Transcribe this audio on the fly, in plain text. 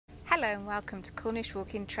Hello and welcome to Cornish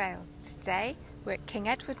Walking Trails. Today we're at King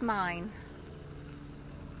Edward Mine.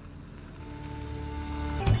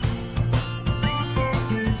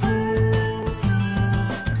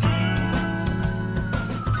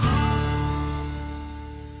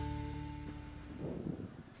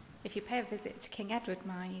 If you pay a visit to King Edward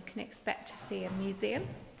Mine, you can expect to see a museum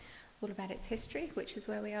all about its history, which is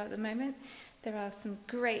where we are at the moment. There are some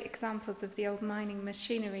great examples of the old mining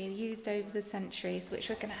machinery used over the centuries, which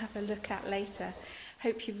we're going to have a look at later.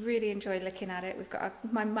 Hope you really enjoy looking at it. We've got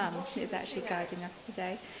my mum is actually guiding us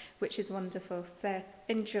today, which is wonderful, so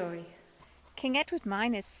enjoy. King Edward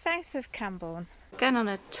Mine is south of Camborne. Going on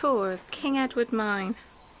a tour of King Edward Mine.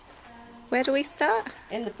 Where do we start?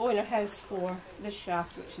 In the boiler house for this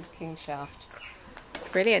shaft, which is King Shaft.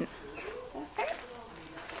 Brilliant.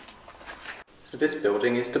 So this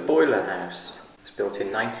building is the boiler house. It was built in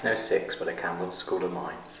 1906 by the Camborne School of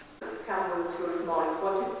Mines. The Camborne School of Mines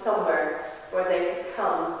wanted somewhere where they could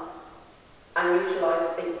come and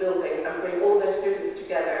utilise a building and bring all their students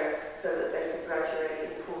together so that they could graduate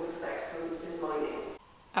in course of excellence in mining.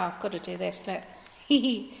 Oh, I've got to do this, look.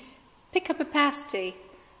 Pick up a pasty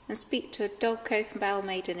and speak to a dog-coathed bell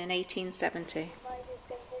maiden in 1870.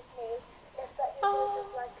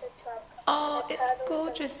 Oh, it's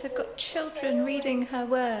gorgeous. They've got children reading her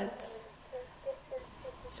words.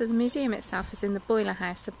 So the museum itself is in the boiler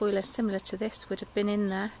house. A boiler similar to this would have been in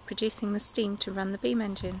there producing the steam to run the beam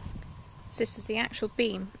engine. So this is the actual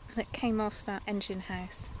beam that came off that engine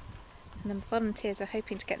house. And the volunteers are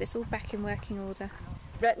hoping to get this all back in working order.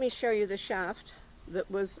 Let me show you the shaft that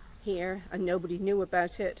was here and nobody knew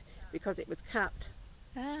about it because it was capped.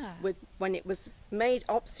 When it was made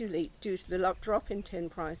obsolete due to the drop in tin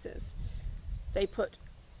prices, they put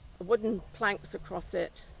wooden planks across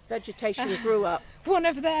it. Vegetation grew up. One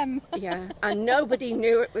of them. Yeah, and nobody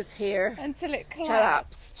knew it was here until it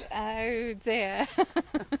collapsed. Oh dear.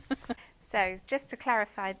 So just to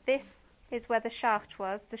clarify, this is where the shaft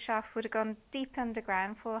was. The shaft would have gone deep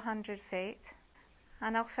underground, 400 feet,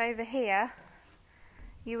 and off over here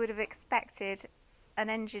you would have expected an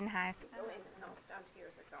engine house.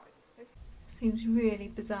 Seems really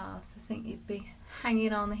bizarre to think you'd be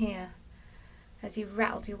hanging on here as you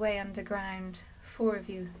rattled your way underground, four of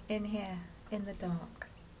you in here in the dark.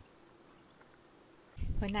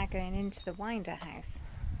 We're now going into the winder house.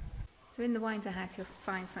 So in the winder house you'll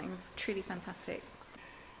find something truly fantastic.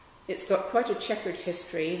 It's got quite a checkered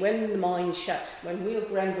history. When the mine shut, when Wheel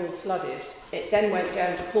Grendel flooded, it then went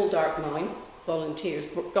down to Poldark Mine. Volunteers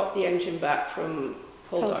got the engine back from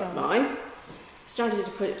Poldark Mine, started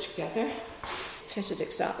to put it together, fitted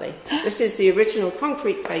exactly. This is the original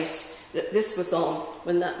concrete base that this was on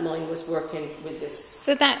when that mine was working with this.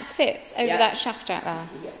 So that fits over that shaft out there?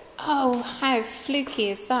 Yeah. Oh, how fluky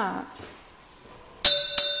is that?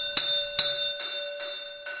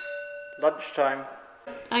 Lunchtime.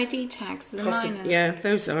 ID tags for the miners. Yeah,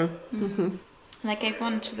 those are. And they gave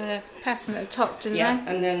one to the person at the top, didn't they?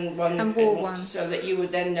 And then one and wore one. So that you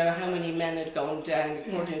would then know how many men had gone down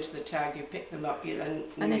according to the tag. You pick them up, you then...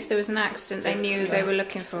 And if there was an accident, they knew they were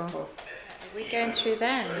looking for. Are we going through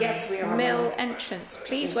there? Yes, we are. Mill entrance.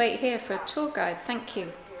 Please wait here for a tour guide. Thank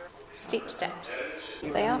you. Steep steps.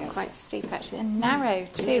 They are quite steep actually. And narrow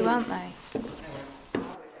too, aren't they?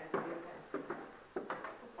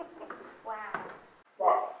 Wow.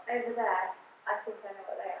 What? Over there, I think I know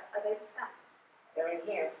what they are. Are they the stamps? They're in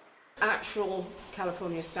here. Actual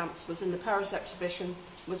California stamps was in the Paris exhibition,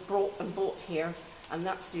 was brought and bought here, and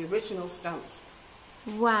that's the original stamps.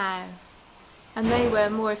 Wow. And they were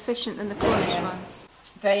more efficient than the Cornish ones.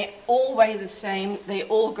 They all weigh the same, they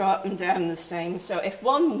all go up and down the same, so if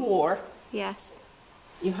one wore, yes,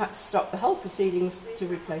 you had to stop the whole proceedings to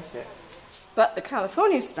replace it. But the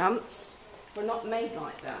California stamps were not made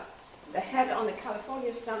like that. The head on the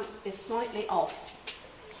California stamps is slightly off,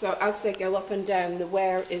 so as they go up and down, the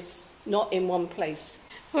wear is not in one place.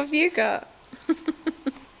 What have you got?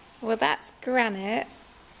 Well, that's granite.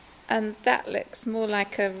 And that looks more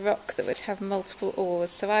like a rock that would have multiple ores,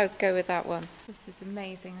 so I would go with that one. This is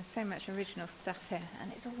amazing. There's so much original stuff here,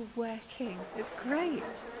 and it's all working. It's great.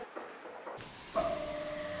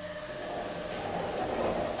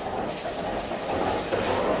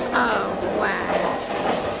 Oh, wow.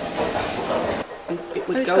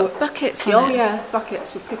 It's got buckets on it. Oh, yeah,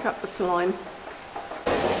 buckets would pick up the slime.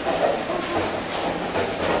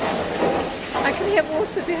 I can hear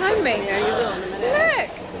water behind me. Yeah, you will in a minute.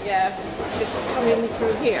 Look! Yeah, it's coming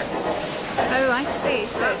through here. Oh, I see.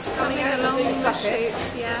 So it's coming along the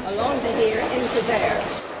chutes, yeah. Along to here, into there.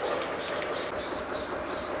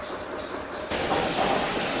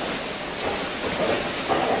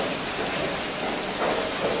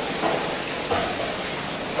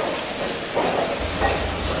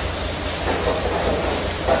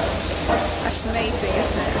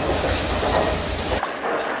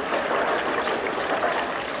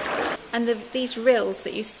 And these rills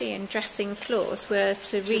that you see in dressing floors were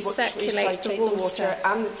to recirculate the water.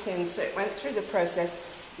 And the tin, so it went through the process.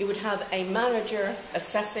 You would have a manager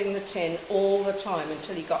assessing the tin all the time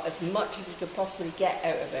until he got as much as he could possibly get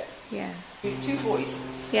out of it. Yeah. 2 boys.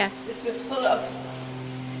 Yes. This was full of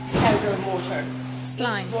powder and water.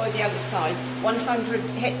 Slime. Each boy the other side, 100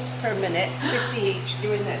 hits per minute, 50 each,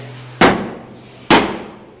 doing this.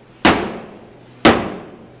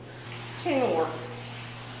 Tin ore.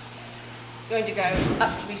 Going to go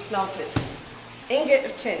up to be smelted. Ingot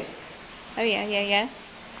of tin. Oh yeah, yeah, yeah.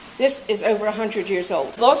 This is over 100 years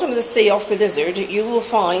old. Bottom of the sea off the Lizard, you will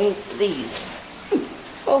find these.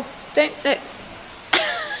 Oh, don't look.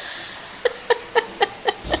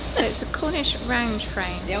 So it's a Cornish round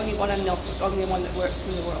frame. The only one that works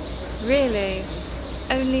in the world. Really?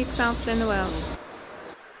 Only example in the world.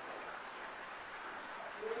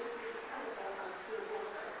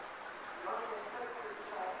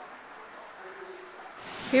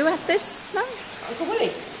 Who had this now? Uncle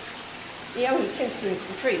Willie. He owned tin spoons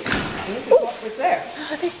for trees. And this is what was there.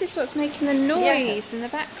 Oh, this is what's making the noise in the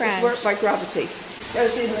background. It's worked by gravity.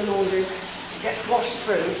 Goes in the laundries, gets washed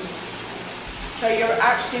through. So you're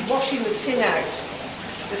actually washing the tin out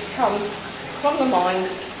that's come from the mine.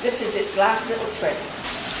 This is its last little trip.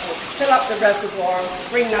 Fill up the reservoir,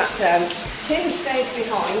 bring that down. Tin stays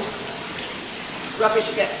behind.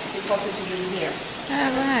 Rubbish gets deposited in here. Oh,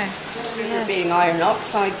 wow. Yes. Being iron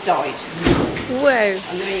oxide died. Whoa.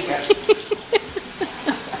 And there you go.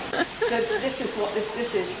 So this is what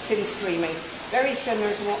this is tin streaming. Very similar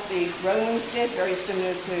to what the Romans did, very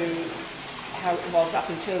similar to how it was up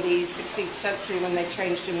until the 16th century when they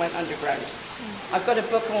changed and went underground. I've got a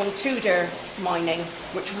book on Tudor mining,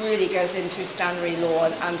 which really goes into Stanley law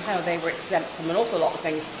and how they were exempt from an awful lot of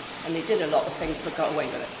things, and they did a lot of things but got away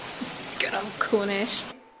with it. Good old Cornish.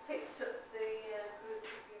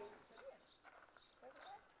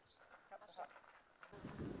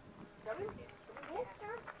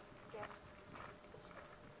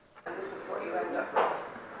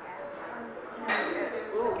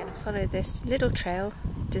 We're going to follow this little trail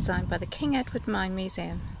designed by the King Edward Mine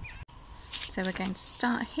Museum. So we're going to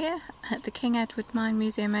start here at the King Edward Mine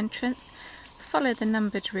Museum entrance, follow the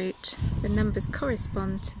numbered route. The numbers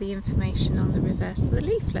correspond to the information on the reverse of the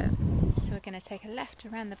leaflet. So we're going to take a left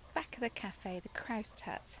around the back of the cafe, the Croust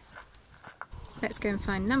Hut. Let's go and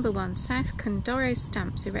find number 1, South Condoro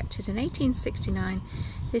stamps, erected in 1869.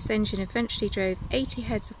 This engine eventually drove 80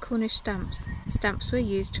 heads of Cornish stamps. Stamps were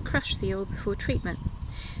used to crush the ore before treatment.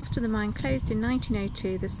 After the mine closed in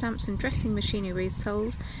 1902, the stamps and dressing machinery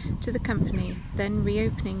sold to the company, then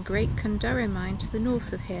reopening Great Condoro mine to the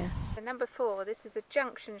north of here. Number 4, this is a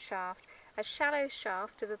junction shaft. A shallow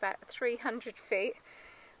shaft of about 300 feet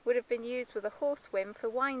would have been used with a horse whim for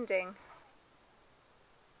winding.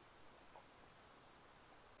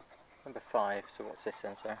 Number 5, so what's this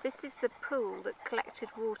then, sir? This is the pool that collected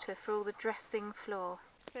water for all the dressing floor.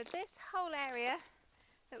 So this whole area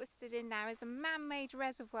that we're stood in now is a man-made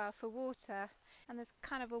reservoir for water, and there's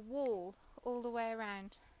kind of a wall all the way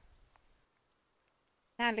around.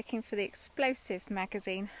 Now looking for the explosives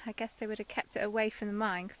magazine. I guess they would have kept it away from the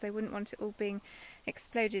mine because they wouldn't want it all being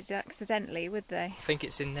exploded accidentally, would they? I think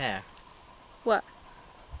it's in there. What?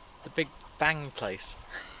 The big bang place.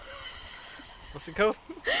 What's it called?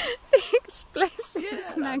 The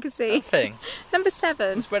explosives magazine. That thing. Number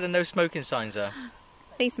 7. It's where the no smoking signs are.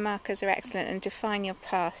 These markers are excellent and define your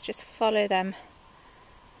path. Just follow them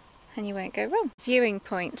and you won't go wrong. Viewing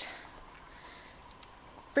point.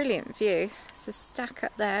 Brilliant view. There's a stack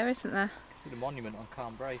up there, isn't there? See the monument on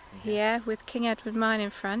Calm Brae. Yeah, with King Edward Mine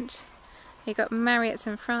in front. You've got Marriott's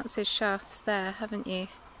and Francis shafts there, haven't you?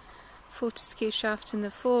 Fortescue shaft in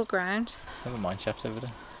the foreground. There's another mine shaft over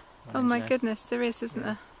there. Oh my goodness, there is, isn't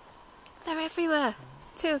there? They're everywhere.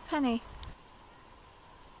 2 a penny.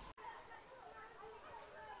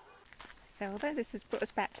 So although this has brought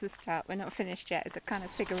us back to the start, we're not finished yet. It's a kind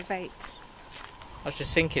of figure of 8. I was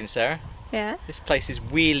just thinking, Sarah. Yeah? This place is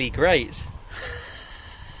really great.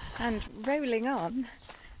 And rolling on,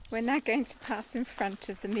 we're now going to pass in front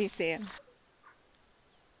of the museum.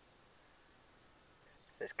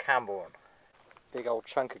 There's Camborne. Big old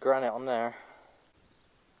chunk of granite on there.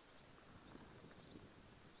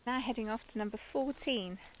 Now heading off to number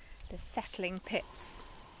 14, the settling pits.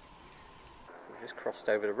 We've just crossed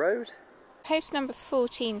over the road. Post number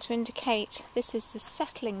 14 to indicate this is the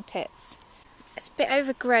settling pits. It's a bit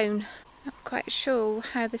overgrown. Not quite sure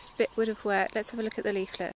how this bit would have worked. Let's have a look at the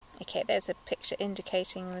leaflet. Okay, there's a picture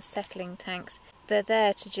indicating the settling tanks. They're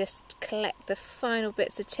there to just collect the final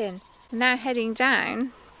bits of tin. Now heading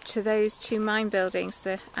down to those 2 mine buildings,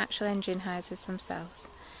 the actual engine houses themselves.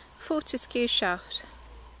 Fortescue Shaft.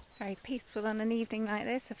 Very peaceful on an evening like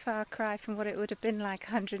this, a far cry from what it would have been like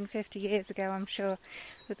 150 years ago, I'm sure,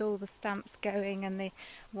 with all the stamps going and the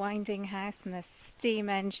winding house and the steam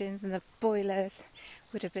engines and the boilers.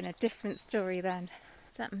 Would have been a different story then.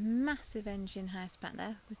 So that massive engine house back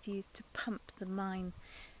there was used to pump the mine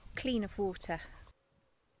clean of water.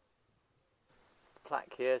 The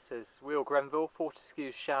plaque here says Wheel Grenville,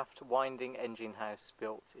 Fortescue Shaft, Winding Engine House,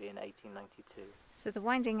 built in 1892. So the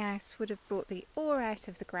winding house would have brought the ore out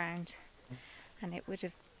of the ground, and it would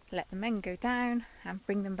have let the men go down and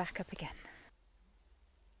bring them back up again.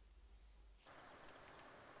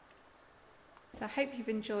 So I hope you've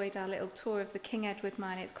enjoyed our little tour of the King Edward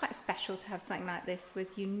mine. It's quite special to have something like this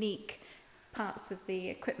with unique parts of the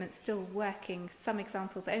equipment still working, some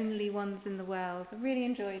examples, only ones in the world. I really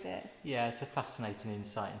enjoyed it. Yeah, it's a fascinating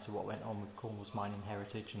insight into what went on with Cornwall's mining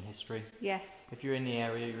heritage and history. Yes. If you're in the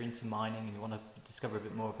area, you're into mining and you want to discover a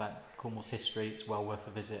bit more about Cornwall's history, it's well worth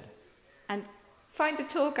a visit. And find a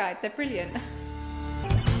tour guide, they're brilliant.